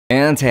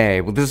And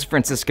hey, well, this is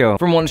Francisco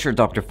from Wondershare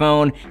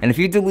Dr.Fone, and if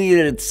you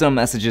deleted some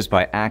messages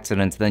by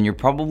accident, then you're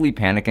probably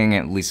panicking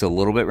at least a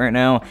little bit right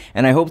now,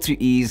 and I hope to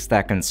ease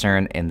that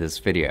concern in this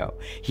video.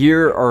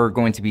 Here are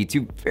going to be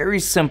two very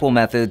simple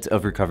methods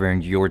of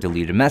recovering your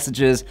deleted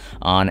messages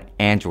on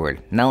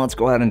Android. Now let's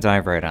go ahead and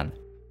dive right in.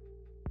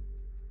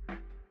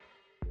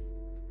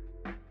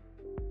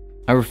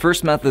 Our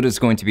first method is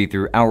going to be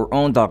through our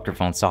own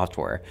Dr.Fone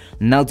software.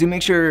 Now do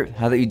make sure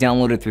that you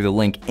download it through the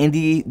link in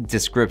the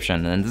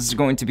description, and this is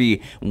going to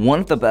be one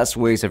of the best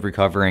ways of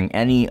recovering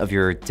any of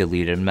your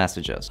deleted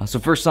messages. So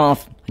first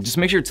off, just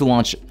make sure to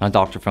launch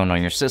Dr.Fone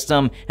on your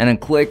system and then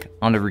click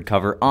on the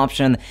recover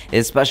option,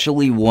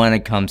 especially when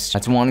it comes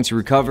to wanting to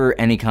recover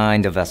any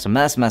kind of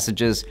SMS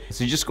messages.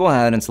 So just go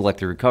ahead and select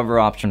the recover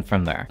option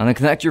from there. And then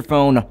connect your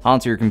phone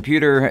onto your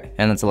computer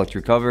and then select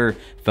recover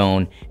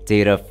phone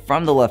data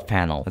from the left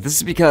panel. This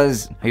is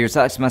because your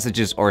text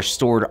messages are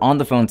stored on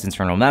the phone's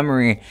internal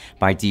memory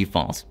by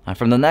default. And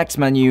from the next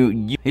menu,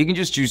 you can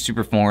just choose to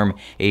perform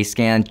a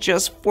scan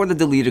just for the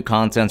deleted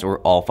content or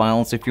all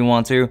files if you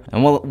want to.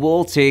 And while it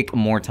will take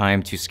more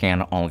time to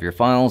scan all of your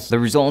files, the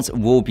results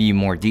will be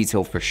more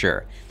detailed for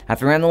sure.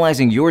 After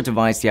analyzing your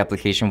device, the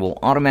application will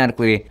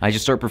automatically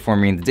just start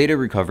performing the data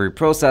recovery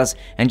process,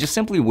 and just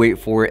simply wait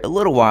for a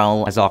little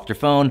while as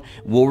Dr.Fone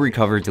will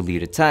recover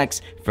deleted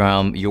text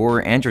from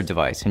your Android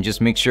device. And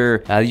just make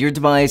sure your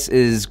device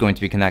is going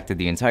to be connected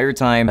the entire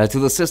time to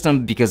the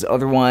system, because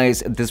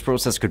otherwise this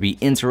process could be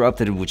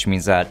interrupted, which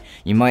means that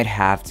you might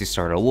have to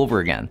start all over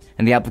again.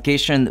 And the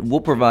application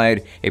will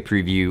provide a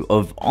preview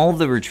of all of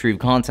the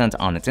retrieved content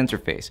on its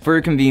interface. For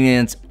your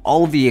convenience,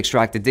 all of the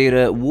extracted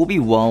data will be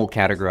well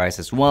categorized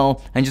as well,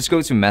 and just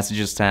go to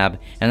Messages tab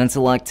and then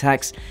select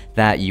text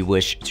that you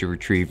wish to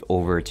retrieve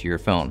over to your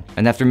phone.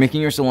 And after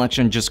making your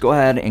selection, just go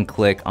ahead and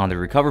click on the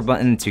recover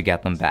button to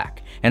get them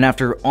back. And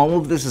after all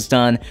of this is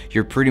done,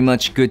 you're pretty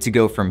much good to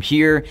go from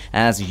here,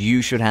 as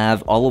you should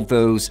have all of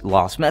those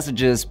lost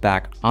messages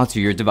back onto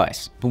your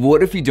device. But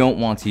what if you don't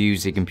want to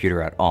use a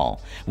computer at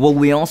all? Well,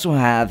 we also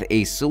have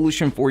a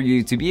solution for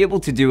you to be able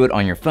to do it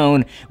on your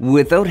phone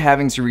without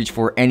having to reach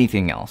for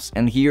anything else.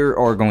 And here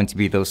are going to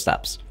be those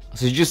steps.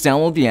 So you just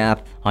download the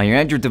app on your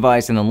Android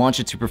device and then launch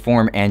it to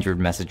perform Android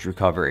message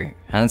recovery.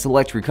 And then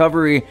select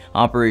recovery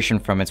operation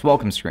from its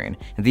welcome screen.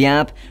 The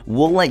app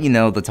will let you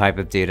know the type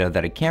of data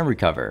that it can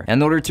recover.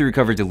 In order to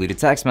recover deleted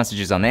text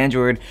messages on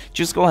Android,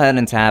 just go ahead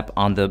and tap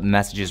on the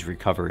messages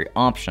recovery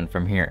option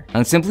from here.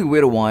 And simply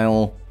wait a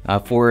while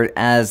for it,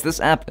 as this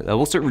app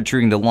will start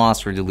retrieving the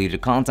lost or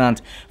deleted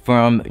content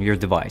from your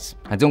device.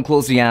 And don't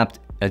close the app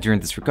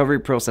during this recovery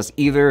process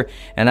either,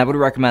 and I would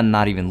recommend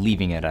not even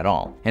leaving it at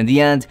all. In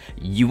the end,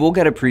 you will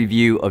get a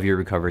preview of your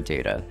recovered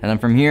data, and then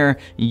from here,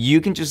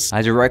 you can just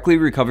directly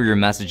recover your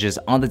messages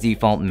on the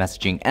default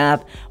messaging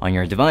app on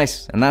your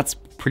device, and that's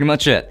pretty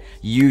much it.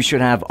 You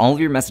should have all of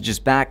your messages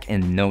back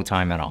in no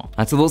time at all.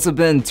 So those have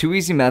been two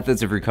easy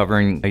methods of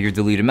recovering your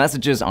deleted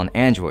messages on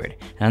Android.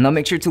 And now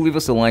make sure to leave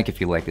us a like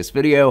if you like this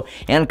video,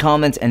 and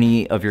comment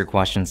any of your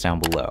questions down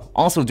below.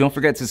 Also, don't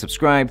forget to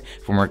subscribe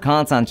for more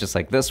content just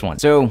like this one.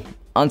 So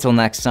until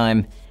next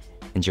time,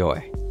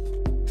 enjoy.